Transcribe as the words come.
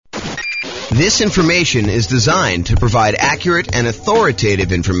This information is designed to provide accurate and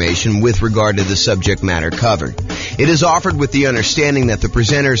authoritative information with regard to the subject matter covered. It is offered with the understanding that the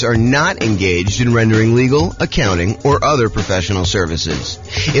presenters are not engaged in rendering legal, accounting, or other professional services.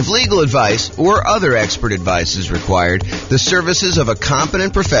 If legal advice or other expert advice is required, the services of a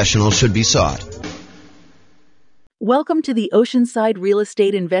competent professional should be sought. Welcome to the Oceanside Real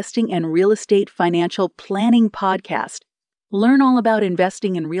Estate Investing and Real Estate Financial Planning Podcast. Learn all about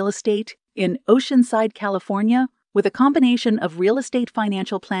investing in real estate in Oceanside, California, with a combination of real estate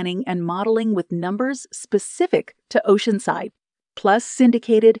financial planning and modeling with numbers specific to Oceanside, plus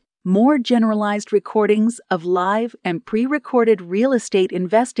syndicated, more generalized recordings of live and pre-recorded real estate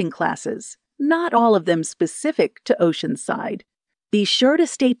investing classes, not all of them specific to Oceanside. Be sure to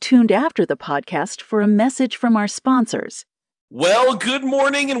stay tuned after the podcast for a message from our sponsors. Well, good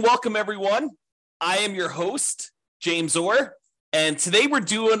morning and welcome, everyone. I am your host, James Orr, and today we're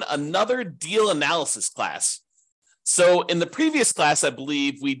doing another deal analysis class. So in the previous class, I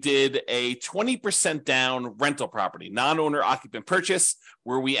believe we did a 20% down rental property, non-owner occupant purchase,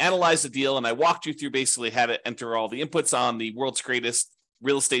 where we analyzed the deal and I walked you through basically how to enter all the inputs on the world's greatest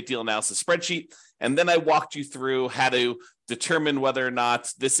real estate deal analysis spreadsheet. And then I walked you through how to determine whether or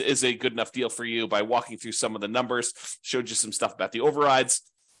not this is a good enough deal for you by walking through some of the numbers, showed you some stuff about the overrides.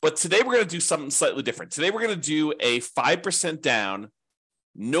 But today we're going to do something slightly different. Today we're going to do a 5% down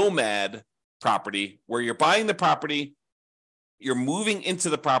Nomad property where you're buying the property, you're moving into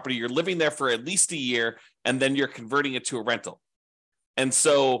the property, you're living there for at least a year, and then you're converting it to a rental. And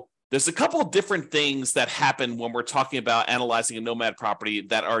so there's a couple of different things that happen when we're talking about analyzing a Nomad property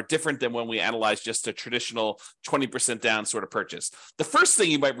that are different than when we analyze just a traditional 20% down sort of purchase. The first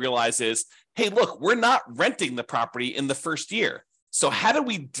thing you might realize is, hey, look, we're not renting the property in the first year. So how do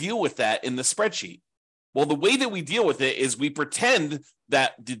we deal with that in the spreadsheet? Well, the way that we deal with it is we pretend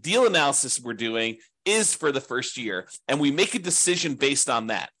that the deal analysis we're doing is for the first year, and we make a decision based on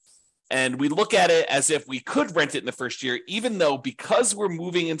that. And we look at it as if we could rent it in the first year, even though because we're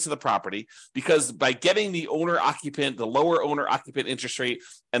moving into the property, because by getting the owner-occupant, the lower owner-occupant interest rate,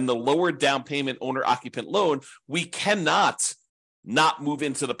 and the lower down payment owner-occupant loan, we cannot not move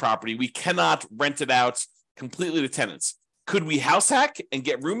into the property. We cannot rent it out completely to tenants. Could we house hack and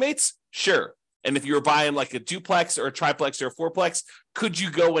get roommates? Sure. And if you were buying like a duplex or a triplex or a fourplex, could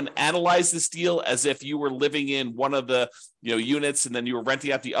you go and analyze this deal as if you were living in one of the units and then you were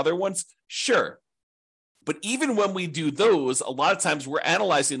renting out the other ones? Sure. But even when we do those, a lot of times we're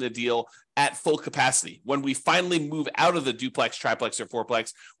analyzing the deal at full capacity. When we finally move out of the duplex, triplex, or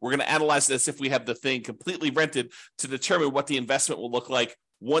fourplex, we're going to analyze it as if we have the thing completely rented to determine what the investment will look like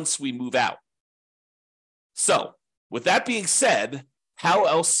once we move out. So with that being said, how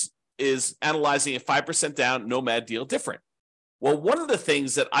else is analyzing a 5% down Nomad deal different? Well, one of the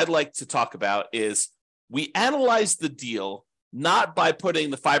things that I'd like to talk about is we analyze the deal not by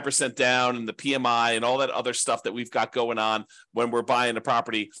putting the 5% down and the PMI and all that other stuff that we've got going on when we're buying a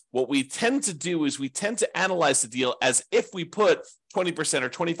property. What we tend to do is we tend to analyze the deal as if we put 20% or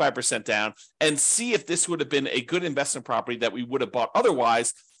 25% down and see if this would have been a good investment property that we would have bought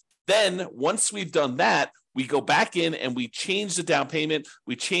otherwise. Then once we've done that, we go back in and we change the down payment,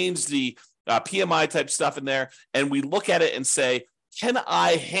 we change the PMI type stuff in there, and we look at it and say, can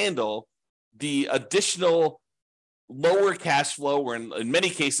I handle the additional lower cash flow, or in many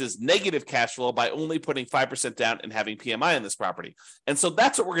cases, negative cash flow by only putting 5% down and having PMI on this property? And so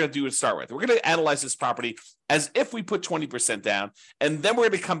that's what we're going to do to start with. We're going to analyze this property as if we put 20% down, and then we're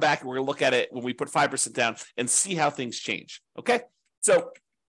going to come back and we're going to look at it when we put 5% down and see how things change. Okay? So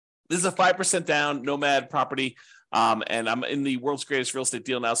this is a 5% down Nomad property, and I'm in the world's greatest real estate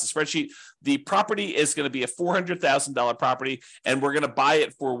deal analysis spreadsheet. The property is going to be a $400,000 property, and we're going to buy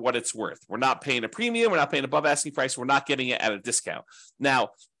it for what it's worth. We're not paying a premium. We're not paying above asking price. We're not getting it at a discount. Now,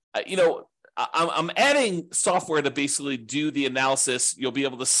 I'm adding software to basically do the analysis. You'll be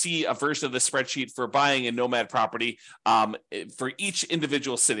able to see a version of the spreadsheet for buying a Nomad property for each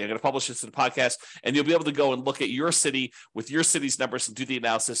individual city. I'm going to publish this in the podcast, and you'll be able to go and look at your city with your city's numbers and do the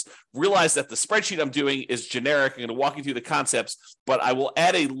analysis. Realize that the spreadsheet I'm doing is generic. I'm going to walk you through the concepts, but I will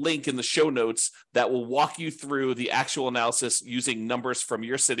add a link in the show notes that will walk you through the actual analysis using numbers from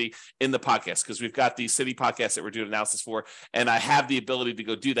your city in the podcast, because we've got the city podcast that we're doing analysis for, and I have the ability to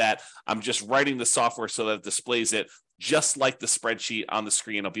go do that. I'm just writing the software so that it displays it just like the spreadsheet on the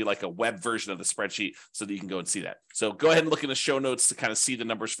screen. It'll be like a web version of the spreadsheet so that you can go and see that. So go ahead and look in the show notes to kind of see the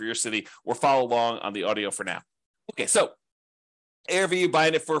numbers for your city, or follow along on the audio for now. Okay, so ARV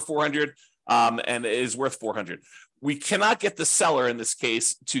buying it for 400 and it is worth 400. we cannot get the seller in this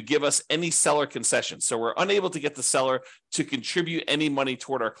case to give us any seller concessions. So we're unable to get the seller to contribute any money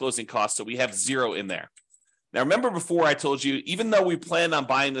toward our closing costs. So we have zero in there. Now, remember before I told you, even though we plan on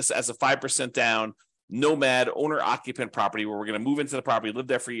buying this as a 5% down Nomad owner-occupant property where we're going to move into the property, live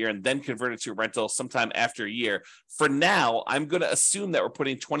there for a year, and then convert it to a rental sometime after a year. For now, I'm going to assume that we're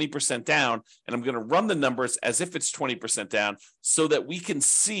putting 20% down, and I'm going to run the numbers as if it's 20% down so that we can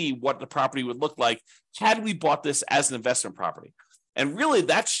see what the property would look like had we bought this as an investment property. And really,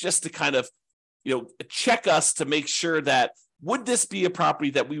 that's just to kind of, check us to make sure that would this be a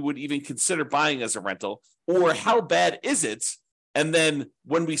property that we would even consider buying as a rental, or how bad is it? And then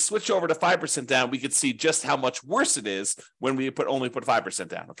when we switch over to 5% down, we could see just how much worse it is when we only put 5%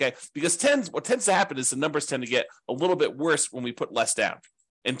 down, okay? Because what tends to happen is the numbers tend to get a little bit worse when we put less down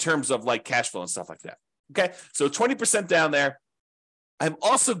in terms of like cash flow and stuff like that, okay? So 20% down there. I'm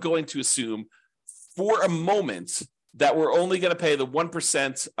also going to assume for a moment that we're only going to pay the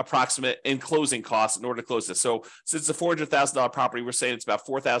 1% approximate in closing costs in order to close this. So since it's a $400,000 property, we're saying it's about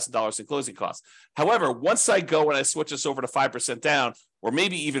 $4,000 in closing costs. However, once I go and I switch this over to 5% down, or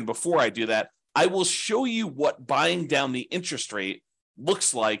maybe even before I do that, I will show you what buying down the interest rate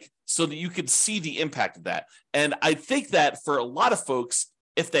looks like so that you can see the impact of that. And I think that for a lot of folks,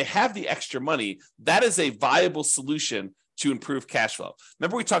 if they have the extra money, that is a viable solution to improve cash flow.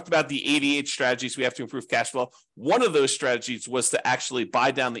 Remember, we talked about the 88 strategies we have to improve cash flow. One of those strategies was to actually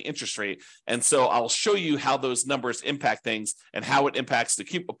buy down the interest rate. And so I'll show you how those numbers impact things and how it impacts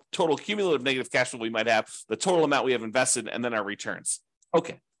the total cumulative negative cash flow we might have, the total amount we have invested, and then our returns.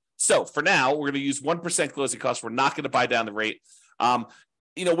 Okay, so for now, we're going to use 1% closing costs. We're not going to buy down the rate.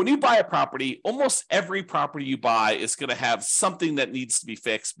 When you buy a property, almost every property you buy is going to have something that needs to be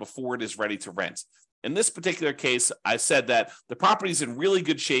fixed before it is ready to rent. In this particular case, I said that the property is in really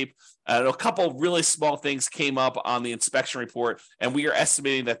good shape. A couple really small things came up on the inspection report, and we are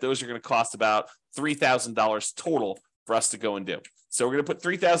estimating that those are going to cost about $3,000 total for us to go and do. So we're going to put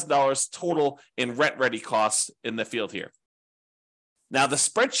 $3,000 total in rent-ready costs in the field here. Now, the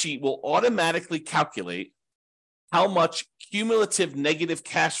spreadsheet will automatically calculate how much cumulative negative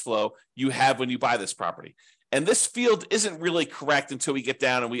cash flow you have when you buy this property. And this field isn't really correct until we get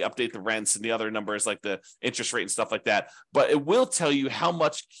down and we update the rents and the other numbers like the interest rate and stuff like that. But it will tell you how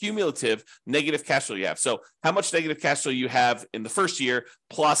much cumulative negative cash flow you have. So how much negative cash flow you have in the first year,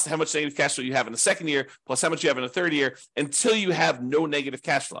 plus how much negative cash flow you have in the second year, plus how much you have in the third year, until you have no negative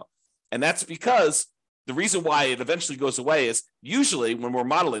cash flow. And that's because the reason why it eventually goes away is usually when we're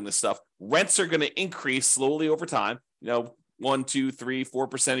modeling this stuff, rents are going to increase slowly over time, 1, 2, 3,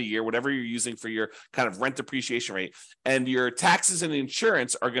 4% a year, whatever you're using for your kind of rent appreciation rate. And your taxes and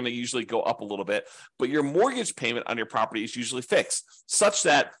insurance are going to usually go up a little bit, but your mortgage payment on your property is usually fixed, such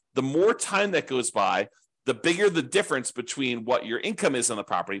that the more time that goes by, the bigger the difference between what your income is on the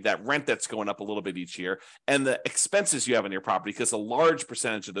property, that rent that's going up a little bit each year, and the expenses you have on your property, because a large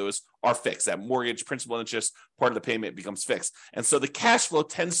percentage of those are fixed. That mortgage, principal, and interest part of the payment becomes fixed. And so the cash flow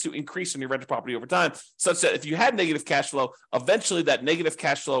tends to increase in your rental property over time, such that if you had negative cash flow, eventually that negative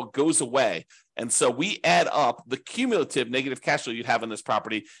cash flow goes away. And so we add up the cumulative negative cash flow you'd have on this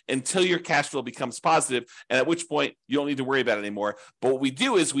property until your cash flow becomes positive, and at which point you don't need to worry about it anymore. But what we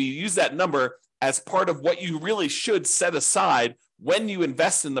do is we use that number as part of what you really should set aside when you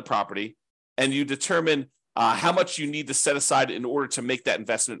invest in the property, and you determine how much you need to set aside in order to make that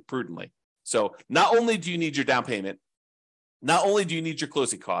investment prudently. So not only do you need your down payment, not only do you need your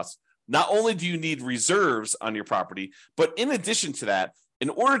closing costs, not only do you need reserves on your property, but in addition to that, in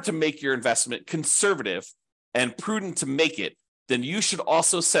order to make your investment conservative and prudent to make it, then you should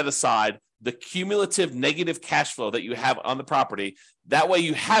also set aside the cumulative negative cash flow that you have on the property. That way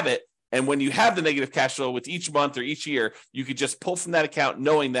you have it. And when you have the negative cash flow with each month or each year, you could just pull from that account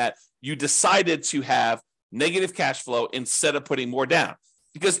knowing that you decided to have negative cash flow instead of putting more down.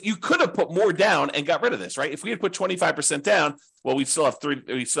 Because you could have put more down and got rid of this, right? If we had put 25% down, well, we still have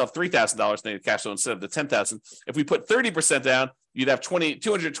 $3,000 negative cash flow instead of the $10,000. If we put 30% down, you'd have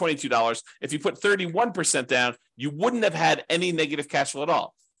 $222. If you put 31% down, you wouldn't have had any negative cash flow at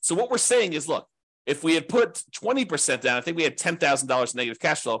all. So what we're saying is, look, if we had put 20% down, I think we had $10,000 negative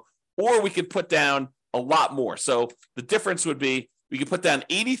cash flow, or we could put down a lot more. So the difference would be we could put down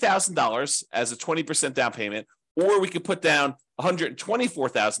 $80,000 as a 20% down payment, or we could put down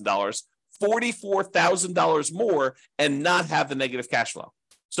 $124,000, $44,000 more, and not have the negative cash flow.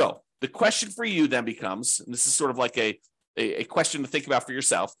 So the question for you then becomes, and this is sort of like a question to think about for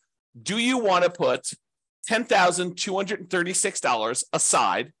yourself, do you want to put $10,236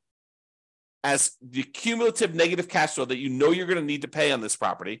 aside as the cumulative negative cash flow that you know you're going to need to pay on this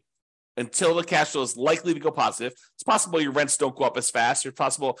property? until the cash flow is likely to go positive. It's possible your rents don't go up as fast. It's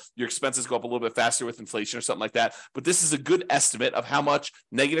possible your expenses go up a little bit faster with inflation or something like that. But this is a good estimate of how much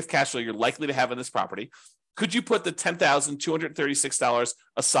negative cash flow you're likely to have in this property. Could you put the $10,236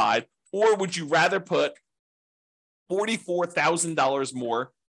 aside, or would you rather put $44,000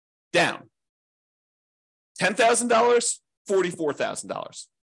 more down? $10,000, $44,000.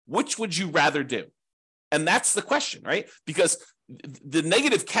 Which would you rather do? And that's the question, right? Because the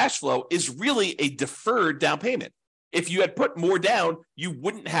negative cash flow is really a deferred down payment. If you had put more down, you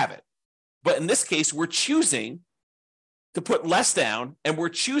wouldn't have it. But in this case, we're choosing to put less down, and we're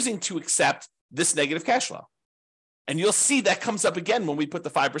choosing to accept this negative cash flow. And you'll see that comes up again when we put the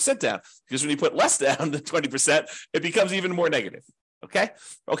 5% down, because when you put less down than 20%, it becomes even more negative. Okay.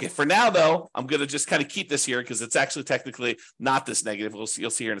 For now, though, I'm going to just kind of keep this here because it's actually technically not this negative.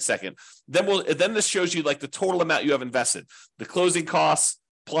 You'll see here in a second. Then this shows you like the total amount you have invested, the closing costs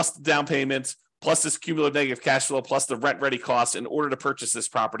plus the down payment plus this cumulative negative cash flow plus the rent ready costs in order to purchase this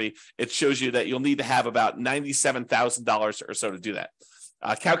property. It shows you that you'll need to have about $97,000 or so to do that.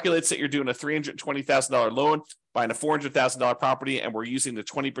 Calculates that you're doing a $320,000 loan, buying a $400,000 property, and we're using the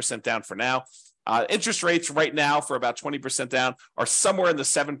 20% down for now. Interest rates right now for about 20% down are somewhere in the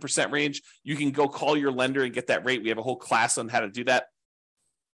 7% range. You can go call your lender and get that rate. We have a whole class on how to do that.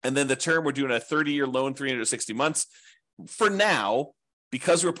 And then the term, we're doing a 30-year loan, 360 months. For now,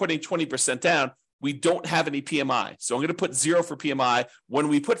 because we're putting 20% down, we don't have any PMI. So I'm going to put 0 for PMI. When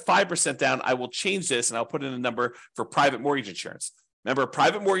we put 5% down, I will change this and I'll put in a number for private mortgage insurance. Remember,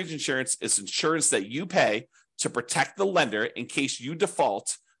 private mortgage insurance is insurance that you pay to protect the lender in case you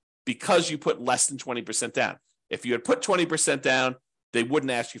default because you put less than 20% down. If you had put 20% down, they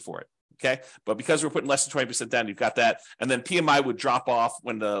wouldn't ask you for it, okay? But because we're putting less than 20% down, you've got that. And then PMI would drop off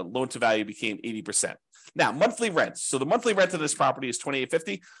when the loan to value became 80%. Now, monthly rents. So the monthly rent of this property is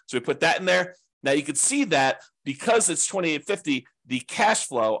 $2,850. So we put that in there. Now you can see that because it's $2,850, the cash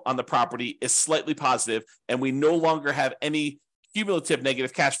flow on the property is slightly positive, and we no longer have any cumulative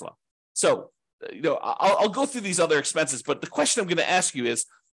negative cash flow. So, I'll go through these other expenses, but the question I'm going to ask you is,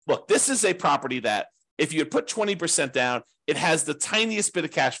 look, this is a property that if you had put 20% down, it has the tiniest bit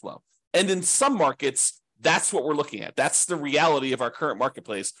of cash flow. And in some markets, that's what we're looking at. That's the reality of our current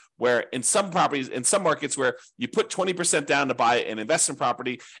marketplace, where in some markets where you put 20% down to buy an investment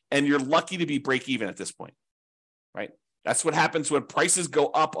property and you're lucky to be break even at this point, right? That's what happens when prices go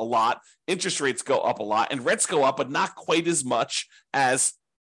up a lot, interest rates go up a lot, and rents go up, but not quite as much as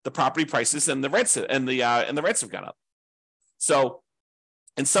the property prices and the rents and the rents have gone up. So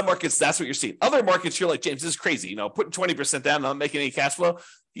in some markets, that's what you're seeing. Other markets, you're like, James, this is crazy. Putting 20% down, not making any cash flow.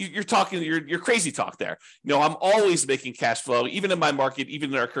 You're talking, you're crazy talk there. I'm always making cash flow, even in my market,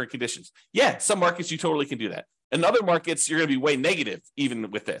 even in our current conditions. Yeah, some markets you totally can do that. In other markets, you're going to be way negative, even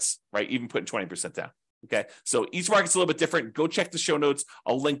with this, right? Even putting 20% down. Okay, so each market's a little bit different. Go check the show notes.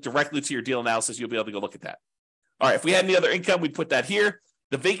 I'll link directly to your deal analysis. You'll be able to go look at that. All right, if we had any other income, we'd put that here.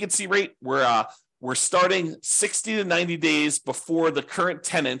 The vacancy rate, we're starting 60 to 90 days before the current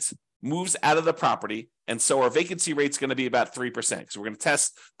tenant moves out of the property. And so our vacancy rate is going to be about 3%. So we're going to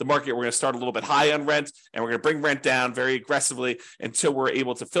test the market. We're going to start a little bit high on rent, and we're going to bring rent down very aggressively until we're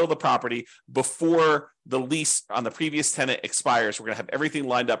able to fill the property before the lease on the previous tenant expires. We're going to have everything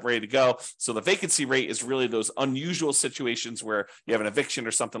lined up, ready to go. So the vacancy rate is really those unusual situations where you have an eviction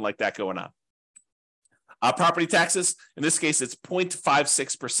or something like that going on. Property taxes, in this case, it's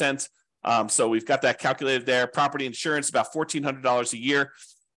 0.56%. So we've got that calculated there. Property insurance, about $1,400 a year.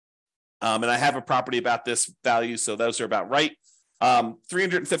 And I have a property about this value, so those are about right.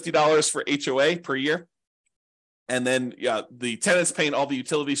 $350 for HOA per year. And then the tenant's paying all the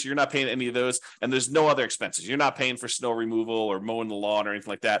utilities, so you're not paying any of those. And there's no other expenses. You're not paying for snow removal or mowing the lawn or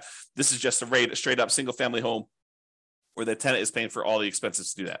anything like that. This is just a straight up single family home where the tenant is paying for all the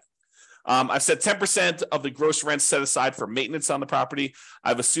expenses to do that. I've said 10% of the gross rent set aside for maintenance on the property.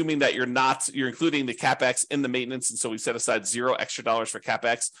 I'm assuming that you're including the CapEx in the maintenance. And so we set aside $0 extra for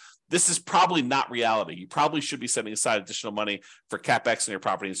CapEx. This is probably not reality. You probably should be setting aside additional money for CapEx in your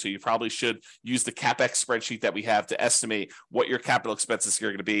property. And so you probably should use the CapEx spreadsheet that we have to estimate what your capital expenses are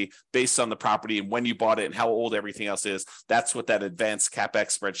going to be based on the property and when you bought it and how old everything else is. That's what that advanced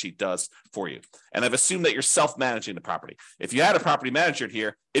CapEx spreadsheet does for you. And I've assumed that you're self-managing the property. If you had a property manager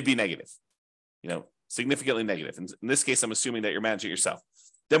here, it'd be negative, significantly negative. In this case, I'm assuming that you're managing it yourself.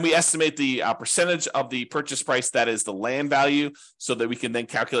 Then we estimate the percentage of the purchase price that is the land value, so that we can then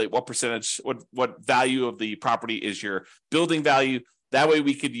calculate what percentage, what value of the property is your building value. That way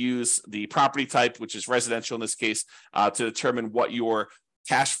we could use the property type, which is residential in this case, to determine what your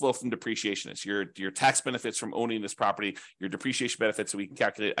cash flow from depreciation is, your tax benefits from owning this property, your depreciation benefits, so we can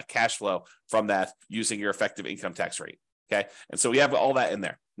calculate a cash flow from that using your effective income tax rate. Okay. And so we have all that in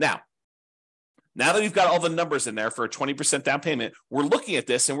there. Now that we've got all the numbers in there for a 20% down payment, we're looking at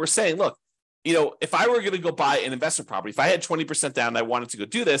this and we're saying, look, if I were going to go buy an investment property, if I had 20% down and I wanted to go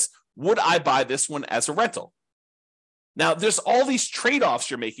do this, would I buy this one as a rental? Now, there's all these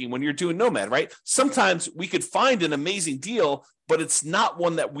trade-offs you're making when you're doing Nomad, right? Sometimes we could find an amazing deal, but it's not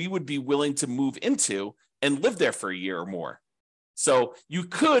one that we would be willing to move into and live there for a year or more. So you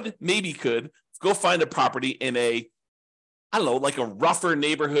could go find a property in like a rougher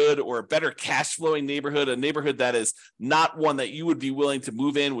neighborhood or a better cash flowing neighborhood, a neighborhood that is not one that you would be willing to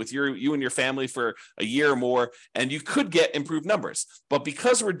move in with you and your family for a year or more, and you could get improved numbers. But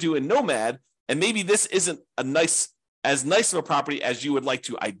because we're doing Nomad, and maybe this isn't as nice of a property as you would like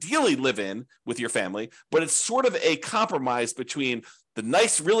to ideally live in with your family, but it's sort of a compromise between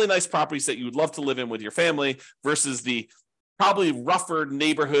the really nice properties that you would love to live in with your family versus the probably rougher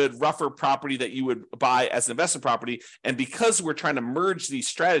neighborhood, rougher property that you would buy as an investment property. And because we're trying to merge these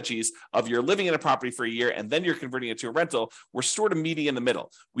strategies of you're living in a property for a year and then you're converting it to a rental, we're sort of meeting in the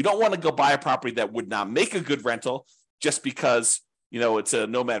middle. We don't want to go buy a property that would not make a good rental just because it's a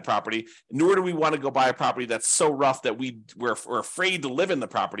Nomad property, nor do we want to go buy a property that's so rough that we're afraid to live in the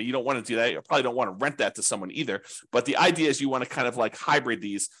property. You don't want to do that. You probably don't want to rent that to someone either. But the idea is you want to kind of like hybrid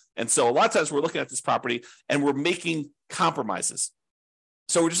these. And so a lot of times we're looking at this property and we're making compromises.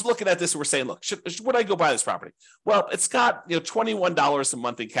 So we're just looking at this and we're saying, look, would I go buy this property? Well, it's got $21 a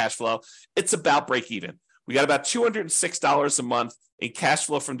month in cash flow. It's about break even. We got about $206 a month in cash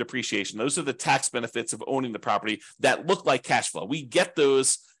flow from depreciation. Those are the tax benefits of owning the property that look like cash flow. We get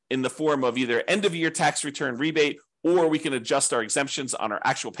those in the form of either end of year tax return rebate, or we can adjust our exemptions on our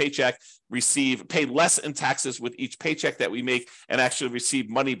actual paycheck, pay less in taxes with each paycheck that we make, and actually receive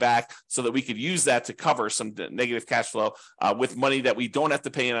money back so that we could use that to cover some negative cash flow with money that we don't have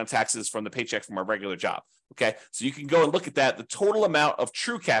to pay in on taxes from the paycheck from our regular job. Okay, so you can go and look at that. The total amount of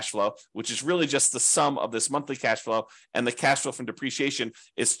true cash flow, which is really just the sum of this monthly cash flow and the cash flow from depreciation,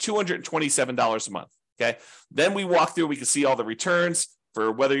 is $227 a month. Okay, then we walk through, we can see all the returns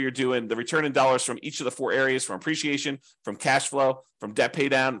for whether you're doing the return in dollars from each of the four areas, from appreciation, from cash flow, from debt pay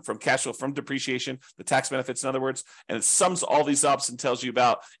down, from cash flow from depreciation, the tax benefits, in other words, and it sums all these up and tells you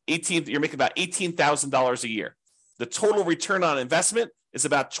you're making about $18,000 a year. The total return on investment is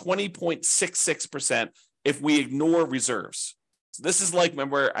about 20.66% if we ignore reserves. So this is like,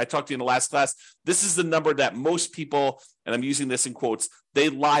 remember I talked to you in the last class, this is the number that most people, and I'm using this in quotes, they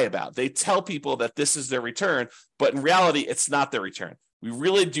lie about. They tell people that this is their return, but in reality, it's not their return. We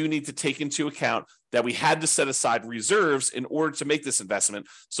really do need to take into account that we had to set aside reserves in order to make this investment.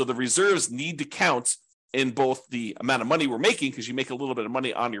 So the reserves need to count in both the amount of money we're making, because you make a little bit of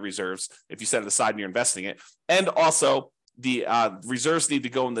money on your reserves if you set it aside and you're investing it, and also the reserves need to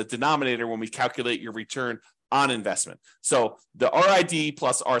go in the denominator when we calculate your return on investment. So the RID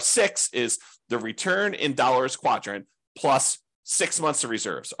plus R6 is the return in dollars quadrant plus 6 months of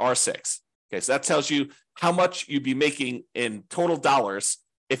reserves, R6. Okay, so that tells you how much you'd be making in total dollars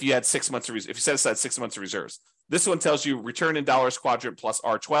if you had 6 months of if you set aside 6 months of reserves. This one tells you return in dollars quadrant plus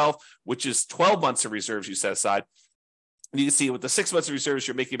R12, which is 12 months of reserves you set aside. And you can see with the 6 months of reserves,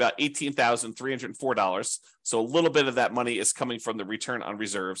 you're making about $18,304. So a little bit of that money is coming from the return on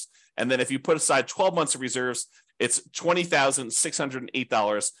reserves. And then if you put aside 12 months of reserves, it's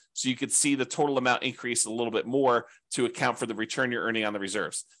 $20,608. So you could see the total amount increase a little bit more to account for the return you're earning on the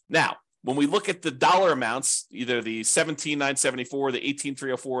reserves. Now, when we look at the dollar amounts, either the $17,974, the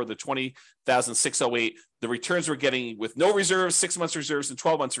 $18,304, the $20,608, the returns we're getting with no reserves, 6 months reserves, and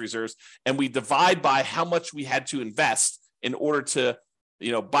 12 months reserves, and we divide by how much we had to invest in order to,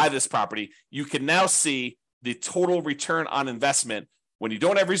 buy this property, you can now see the total return on investment when you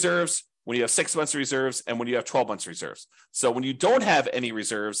don't have reserves, when you have 6 months reserves, and when you have 12 months reserves. So when you don't have any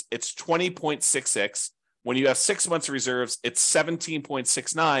reserves, it's 20.66. When you have 6 months of reserves, it's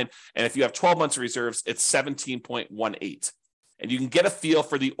 17.69. And if you have 12 months of reserves, it's 17.18. And you can get a feel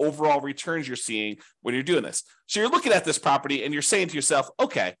for the overall returns you're seeing when you're doing this. So you're looking at this property and you're saying to yourself,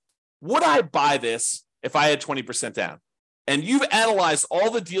 okay, would I buy this if I had 20% down? And you've analyzed all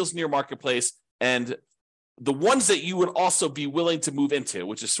the deals in your marketplace and the ones that you would also be willing to move into,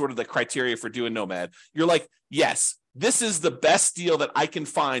 which is sort of the criteria for doing Nomad. You're like, yes, this is the best deal that I can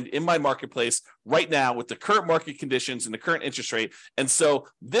find in my marketplace right now with the current market conditions and the current interest rate. And so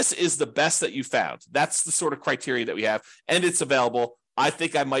this is the best that you found. That's the sort of criteria that we have, and it's available. I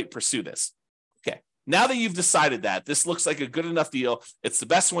think I might pursue this. Okay. Now that you've decided that this looks like a good enough deal, it's the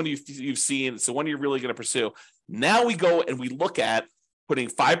best one you've seen, it's the one you're really going to pursue. Now we go and we look at, putting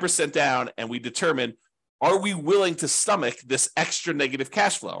 5% down, and we determine, are we willing to stomach this extra negative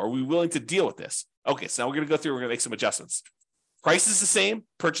cash flow? Are we willing to deal with this? Okay, so now we're going to go through, we're going to make some adjustments. Price is the same,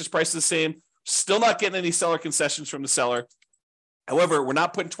 purchase price is the same, still not getting any seller concessions from the seller. However, we're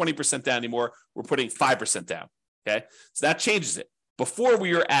not putting 20% down anymore, we're putting 5% down, okay? So that changes it. Before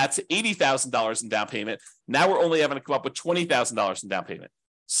we were at $80,000 in down payment, now we're only having to come up with $20,000 in down payment.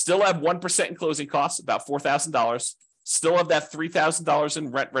 Still have 1% in closing costs, about $4,000. Still have that $3,000 in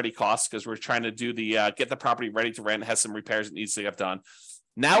rent ready costs because we're trying to do the get the property ready to rent, has some repairs that needs to get done.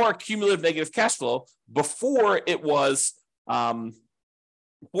 Now our cumulative negative cash flow, before it was I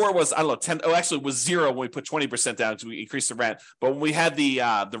don't know, 10, actually it was zero when we put 20% down because we increased the rent. But when we had the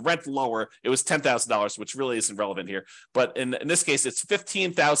rent lower, it was $10,000, which really isn't relevant here. But in this case, it's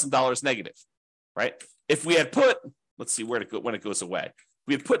 $15,000 negative, right? If we had put, let's see when it goes away.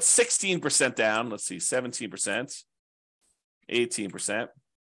 We had put 16% down, let's see, 17%, 18%,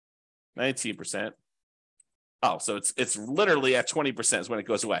 19%. Oh, so it's literally at 20% is when it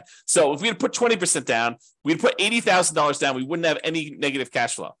goes away. So if we had put 20% down, we'd put $80,000 down, we wouldn't have any negative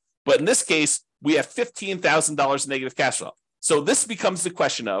cash flow. But in this case, we have $15,000 negative cash flow. So this becomes the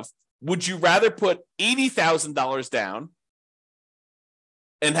question of, would you rather put $80,000 down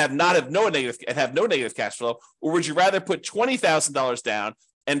and have no negative cash flow, or would you rather put $20,000 down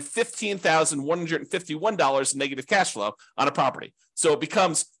and $15,151 in negative cash flow on a property? So it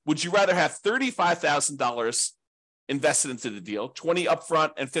becomes, would you rather have $35,000 invested into the deal, $20,000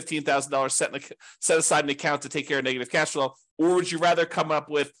 upfront and $15,000 set aside in an account to take care of negative cash flow, or would you rather come up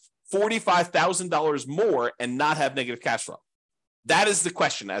with $45,000 more and not have negative cash flow? That is the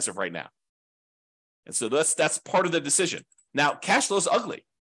question as of right now. And so that's part of the decision. Now, cash flow is ugly.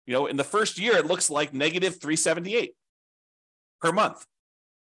 In the first year, it looks like negative $378 per month.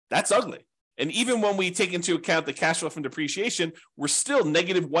 That's ugly. And even when we take into account the cash flow from depreciation, we're still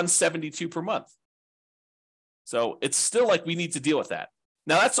negative $172 per month. So it's still like we need to deal with that.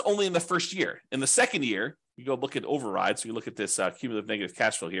 Now, that's only in the first year. In the second year, you go look at overrides. So you look at this cumulative negative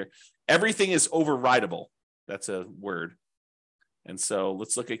cash flow here. Everything is overridable. That's a word. And so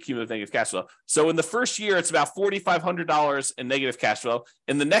let's look at cumulative negative cash flow. So in the first year, it's about $4,500 in negative cash flow.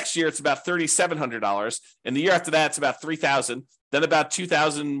 In the next year, it's about $3,700. In the year after that, it's about $3,000. Then about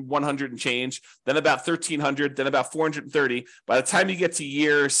 $2,100 and change. Then about $1,300. Then about $430. By the time you get to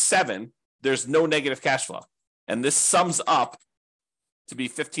year 7, there's no negative cash flow. And this sums up to be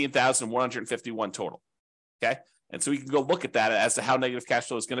 $15,151 total. Okay. And so we can go look at that as to how negative cash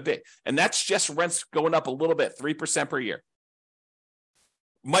flow is going to be. And that's just rents going up a little bit, 3% per year.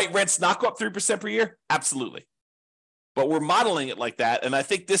 Might rents not go up 3% per year? Absolutely. But we're modeling it like that. And I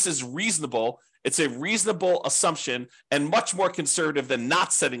think this is reasonable. It's a reasonable assumption and much more conservative than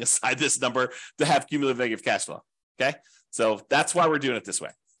not setting aside this number to have cumulative negative cash flow. Okay. So that's why we're doing it this way.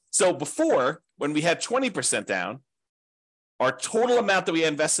 So before, when we had 20% down, our total amount that we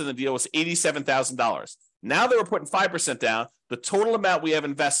invested in the deal was $87,000. Now that we're putting 5% down, the total amount we have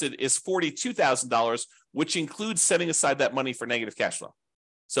invested is $42,000, which includes setting aside that money for negative cash flow.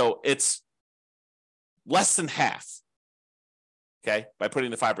 So it's less than half, okay, by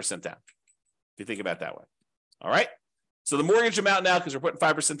putting the 5% down, if you think about it that way. All right. So the mortgage amount now, because we're putting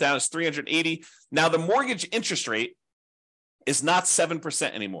 5% down, is $380. Now the mortgage interest rate is not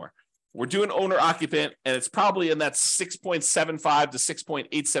 7% anymore. We're doing owner occupant, and it's probably in that 6.75 to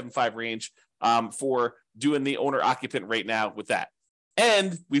 6.875 range for doing the owner occupant rate now with that.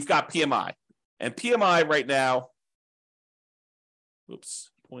 And we've got PMI. And PMI right now,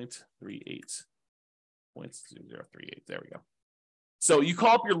 0.38. 0.038. There we go. So you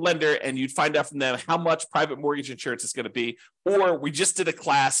call up your lender and you'd find out from them how much private mortgage insurance is going to be. Or we just did a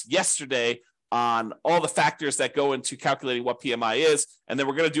class yesterday on all the factors that go into calculating what PMI is. And then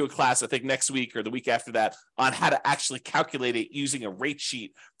we're going to do a class, I think, next week or the week after that on how to actually calculate it using a rate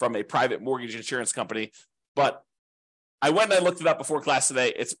sheet from a private mortgage insurance company. But I went and I looked it up before class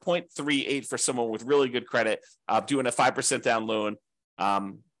today. It's 0.38 for someone with really good credit, doing a 5% down loan,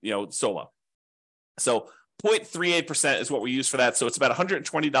 solo. So 0.38% is what we use for that. So it's about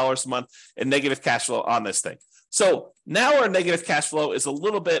 $120 a month in negative cash flow on this thing. So now our negative cash flow is a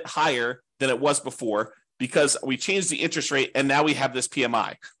little bit higher than it was before because we changed the interest rate and now we have this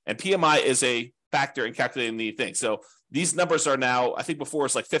PMI. And PMI is a factor in calculating the thing. So these numbers are now, I think before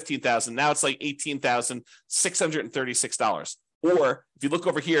it's like $15,000. Now it's like $18,636. Or if you look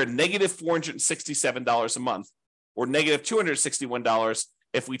over here, negative $467 a month or negative $261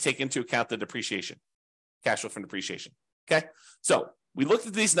 if we take into account the depreciation, cash flow from depreciation. Okay. So we looked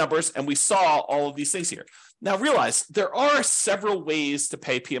at these numbers and we saw all of these things here. Now realize there are several ways to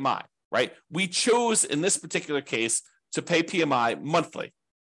pay PMI, right? We chose in this particular case to pay PMI monthly.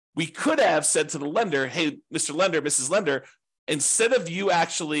 We could have said to the lender, hey, Mr. Lender, Mrs. Lender, instead of you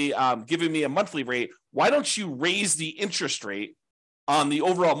actually giving me a monthly rate, why don't you raise the interest rate on the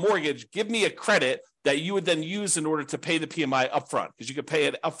overall mortgage? Give me a credit that you would then use in order to pay the PMI upfront, because you could pay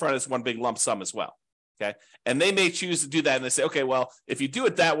it upfront as one big lump sum as well. Okay. And they may choose to do that. And they say, okay, well, if you do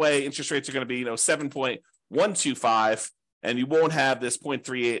it that way, interest rates are going to be, 7.125, and you won't have this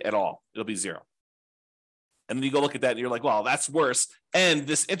 0.38 at all. It'll be zero. And then you go look at that and you're like, well, that's worse. And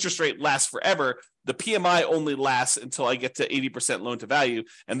this interest rate lasts forever. The PMI only lasts until I get to 80% loan to value,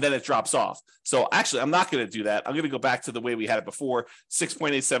 and then it drops off. So actually, I'm not going to do that. I'm going to go back to the way we had it before,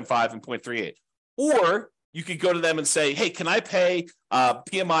 6.875 and 0.38. Or you could go to them and say, hey, can I pay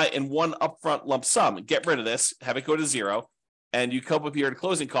PMI in one upfront lump sum and get rid of this, have it go to zero, and you come up here to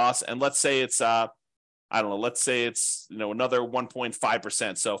closing costs, and let's say it's, let's say it's, another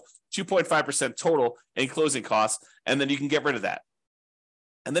 1.5%. So 2.5% total in closing costs, and then you can get rid of that.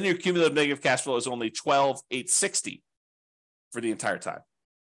 And then your cumulative negative cash flow is only 12,860 for the entire time.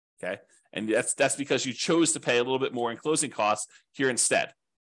 Okay. And that's because you chose to pay a little bit more in closing costs here instead.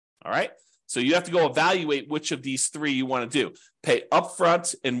 All right. So you have to go evaluate which of these three you want to do. Pay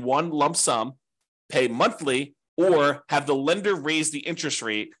upfront in one lump sum, pay monthly, or have the lender raise the interest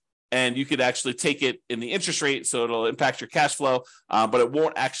rate, and you could actually take it in the interest rate, so it'll impact your cash flow, but it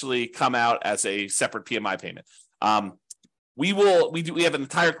won't actually come out as a separate PMI payment. We have an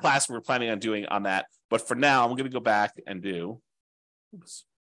entire class we're planning on doing on that, but for now, I'm going to go back and do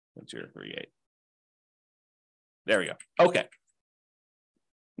 0.038. There we go. Okay.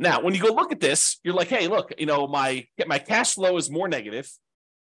 Now, when you go look at this, you're like, hey, look, my cash flow is more negative.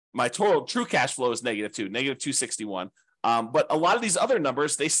 My total true cash flow is negative too, negative 261. But a lot of these other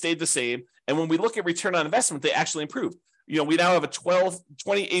numbers, they stayed the same. And when we look at return on investment, they actually improved. We now have a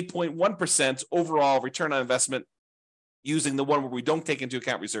 28.1% overall return on investment using the one where we don't take into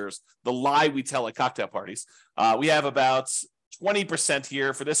account reserves, the lie we tell at cocktail parties. We have about 20%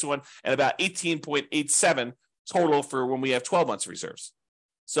 here for this one and about 18.87 total for when we have 12 months reserves.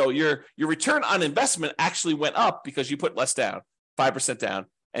 So your return on investment actually went up because you put less down, 5% down,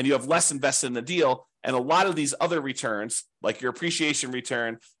 and you have less invested in the deal. And a lot of these other returns, like your appreciation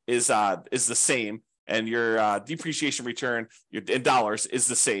return is the same, and your depreciation return in dollars is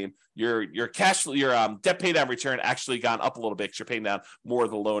the same. Your cash flow, your debt pay down return actually gone up a little bit because you're paying down more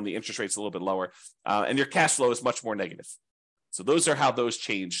of the loan. The interest rate's a little bit lower, and your cash flow is much more negative. So those are how those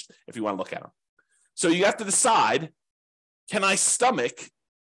changed if you want to look at them. So you have to decide, can I stomach,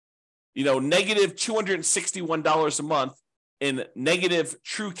 negative $261 a month in negative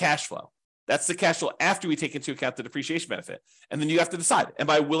true cash flow? That's the cash flow after we take into account the depreciation benefit. And then you have to decide, am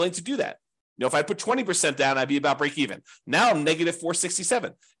I willing to do that? If I put 20% down, I'd be about break even. Now I'm negative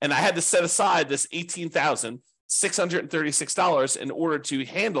 467. And I had to set aside this $18,636 in order to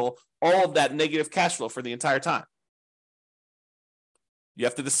handle all of that negative cash flow for the entire time. You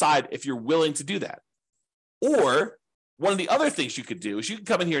have to decide if you're willing to do that. Or one of the other things you could do is you can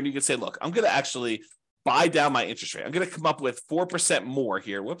come in here and you can say, look, I'm going to actually buy down my interest rate. I'm going to come up with 4% more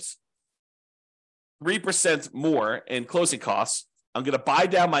here. 3% more in closing costs. I'm going to buy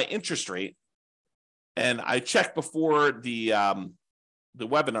down my interest rate. And I checked before the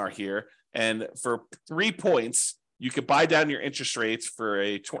webinar here, and for 3 points, you could buy down your interest rates for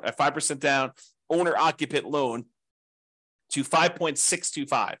a 5% down owner-occupant loan to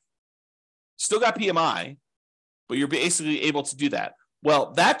 5.625. Still got PMI, but you're basically able to do that.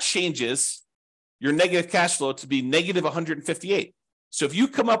 Well, that changes your negative cash flow to be negative 158. So if you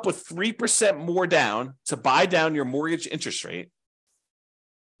come up with 3% more down to buy down your mortgage interest rate,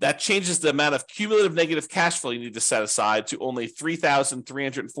 that changes the amount of cumulative negative cash flow you need to set aside to only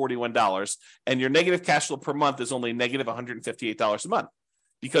 $3,341. And your negative cash flow per month is only negative $158 a month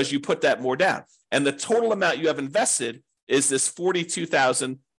because you put that more down. And the total amount you have invested is this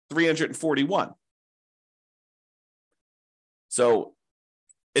 $42,341. So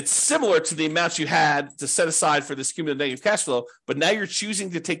it's similar to the amounts you had to set aside for this cumulative negative cash flow, but now you're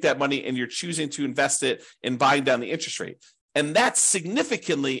choosing to take that money and you're choosing to invest it in buying down the interest rate. And that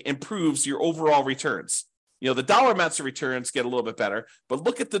significantly improves your overall returns. The dollar amounts of returns get a little bit better, but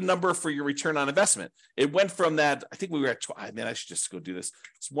look at the number for your return on investment. It went from that, I think we were at, I should just go do this.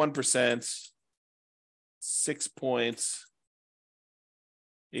 It's 1%,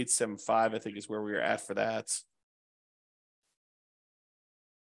 6.875, I think is where we were at for that.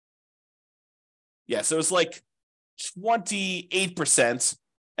 Yeah, so it's like 28%.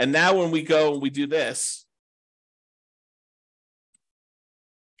 And now when we go and we do this,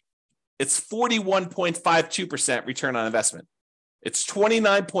 it's 41.52% return on investment. It's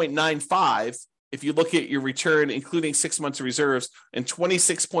 29.95 if you look at your return, including 6 months of reserves, and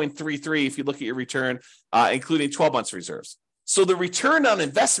 26.33 if you look at your return, including 12 months of reserves. So the return on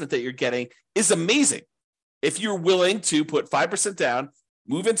investment that you're getting is amazing. If you're willing to put 5% down,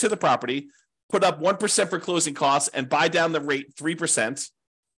 move into the property, put up 1% for closing costs, and buy down the rate 3%,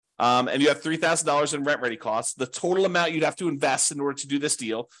 and you have $3,000 in rent-ready costs, the total amount you'd have to invest in order to do this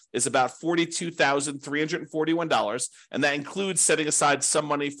deal is about $42,341, and that includes setting aside some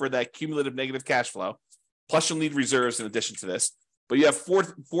money for that cumulative negative cash flow. Plus, you'll need reserves in addition to this. But you have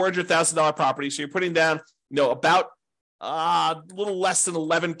 $400,000 property, so you're putting down, about a little less than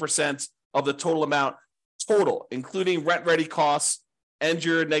 11% of the total amount total, including rent-ready costs and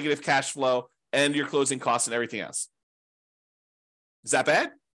your negative cash flow and your closing costs and everything else. Is that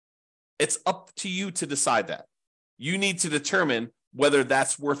bad? It's up to you to decide that. You need to determine whether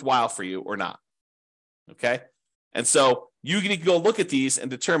that's worthwhile for you or not. Okay? And so you can go look at these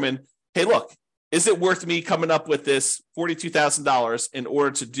and determine, hey, look, is it worth me coming up with this $42,000 in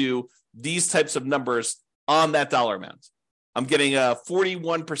order to do these types of numbers on that dollar amount? I'm getting a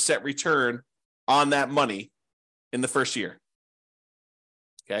 41% return on that money in the first year.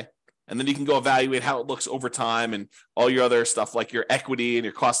 Okay? And then you can go evaluate how it looks over time and all your other stuff like your equity and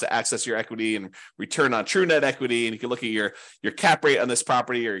your cost to access your equity and return on true net equity. And you can look at your cap rate on this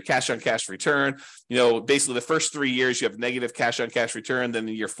property or your cash on cash return. Basically the first 3 years you have negative cash on cash return. Then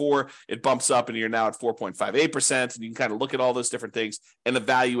in year 4, it bumps up and you're now at 4.58%. And you can kind of look at all those different things and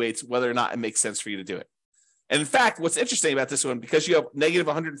evaluate whether or not it makes sense for you to do it. And in fact, what's interesting about this one, because you have negative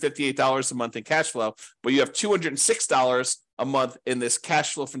 $158 a month in cash flow, but you have $206 a month in this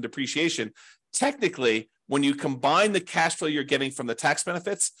cash flow from depreciation, technically, when you combine the cash flow you're getting from the tax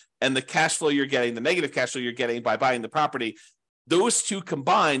benefits and the cash flow you're getting, the negative cash flow you're getting by buying the property, those two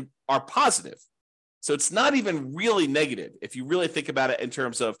combined are positive. So it's not even really negative if you really think about it in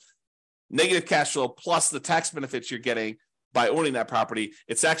terms of negative cash flow plus the tax benefits you're getting by owning that property.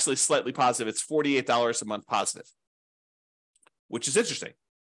 It's actually slightly positive. It's $48 a month positive, which is interesting.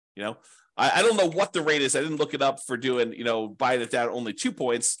 I don't know what the rate is. I didn't look it up for doing, buying it down only 2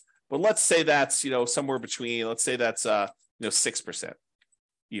 points, but let's say that's, somewhere between, let's say that's, 6%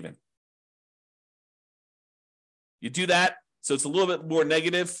 even. You do that. So it's a little bit more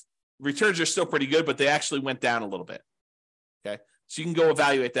negative. Returns are still pretty good, but they actually went down a little bit. Okay. So you can go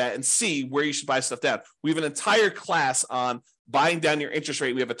evaluate that and see where you should buy stuff down. We have an entire class on buying down your interest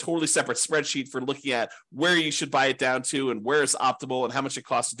rate. We have a totally separate spreadsheet for looking at where you should buy it down to and where it's optimal and how much it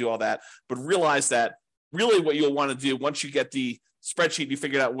costs to do all that. But realize that really what you'll want to do once you get the spreadsheet, you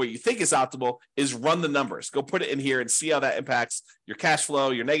figure out what you think is optimal, is run the numbers. Go put it in here and see how that impacts your cash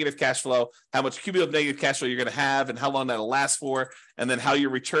flow, your negative cash flow, how much cumulative negative cash flow you're going to have and how long that'll last for, and then how your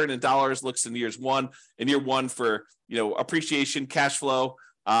return in dollars looks in year one for, appreciation, cash flow,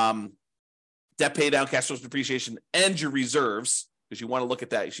 debt pay down, cash flow depreciation, and your reserves, because you want to look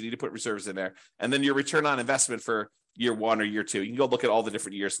at that. You should need to put reserves in there. And then your return on investment for year 1 or year 2. You can go look at all the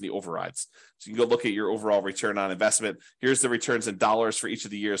different years in the overrides. So you can go look at your overall return on investment. Here's the returns in dollars for each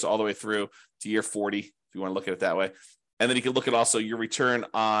of the years all the way through to year 40, if you want to look at it that way. And then you can look at also your return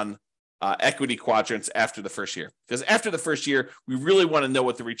on equity quadrants after the first year. Because after the first year, we really want to know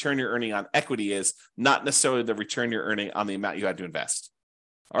what the return you're earning on equity is, not necessarily the return you're earning on the amount you had to invest.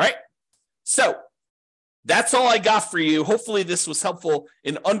 All right. So that's all I got for you. Hopefully this was helpful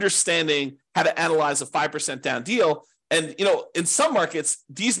in understanding how to analyze a 5% down deal. And, in some markets,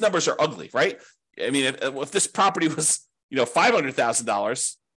 these numbers are ugly, right? I mean, if this property was,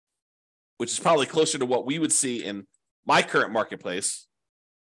 $500,000, which is probably closer to what we would see in my current marketplace,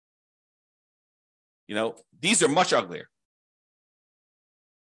 these are much uglier.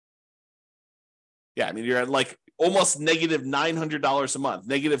 Yeah, I mean, you're at like almost negative $900 a month,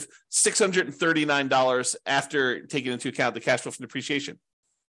 negative $639 after taking into account the cash flow from depreciation.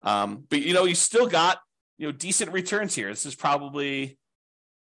 But you still got decent returns here. This is probably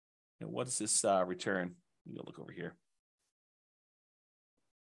what is this return? You go look over here.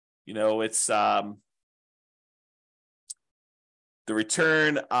 It's the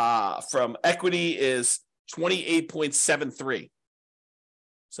return from equity is 28.73.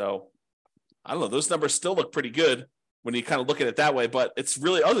 So I don't know. Those numbers still look pretty good when you kind of look at it that way, but it's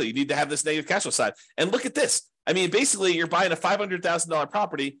really ugly. You need to have this negative cash flow side. And look at this. I mean, basically, you're buying a $500,000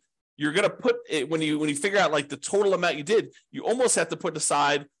 property. You're going to put it when you figure out like the total amount you did. You almost have to put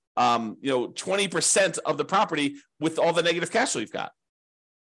aside, 20% of the property with all the negative cash flow you've got.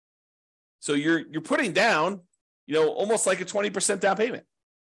 So you're putting down, almost like a 20% down payment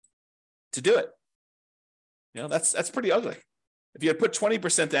to do it. That's pretty ugly. If you had put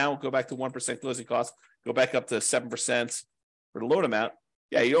 20% down, go back to 1% closing costs, go back up to 7% for the loan amount,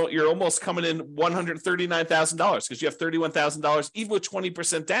 yeah, you're almost coming in $139,000 because you have $31,000 even with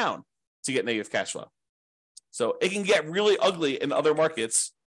 20% down to get negative cash flow. So it can get really ugly in other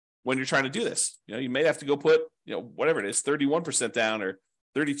markets when you're trying to do this. You may have to go put, whatever it is, 31% down or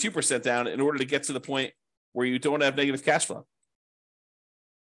 32% down in order to get to the point where you don't have negative cash flow.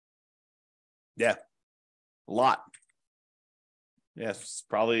 Yeah, a lot. Yeah, it's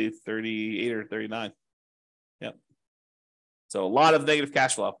probably 38 or 39. Yeah. So a lot of negative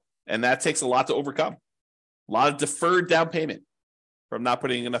cash flow, and that takes a lot to overcome. A lot of deferred down payment from not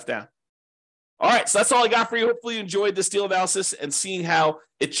putting enough down. All right, so that's all I got for you. Hopefully you enjoyed this deal analysis and seeing how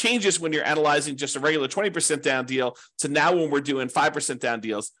it changes when you're analyzing just a regular 20% down deal to now when we're doing 5% down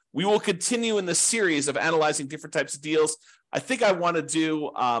deals. We will continue in this series of analyzing different types of deals. I think I want to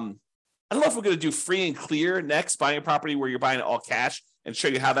do, I don't know if we're going to do free and clear next, buying a property where you're buying it all cash and show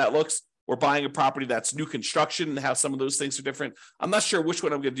you how that looks, or buying a property that's new construction and how some of those things are different. I'm not sure which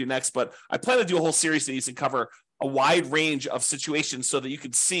one I'm going to do next, but I plan to do a whole series of these and cover a wide range of situations so that you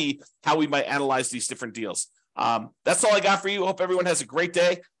can see how we might analyze these different deals. That's all I got for you. Hope everyone has a great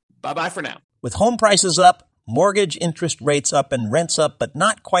day. Bye-bye for now. With home prices up, mortgage interest rates up, and rents up, but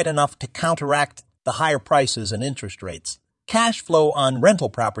not quite enough to counteract the higher prices and interest rates, cash flow on rental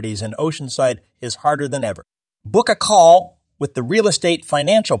properties in Oceanside is harder than ever. Book a call with the Real Estate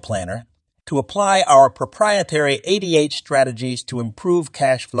Financial Planner to apply our proprietary 88 strategies to improve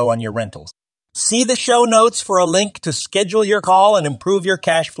cash flow on your rentals. See the show notes for a link to schedule your call and improve your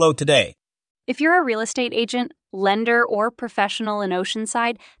cash flow today. If you're a real estate agent, lender, or professional in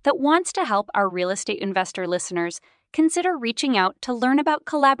Oceanside that wants to help our real estate investor listeners, consider reaching out to learn about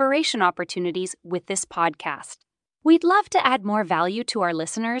collaboration opportunities with this podcast. We'd love to add more value to our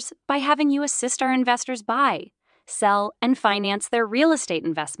listeners by having you assist our investors buy, sell, and finance their real estate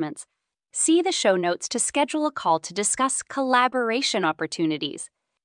investments. See the show notes to schedule a call to discuss collaboration opportunities.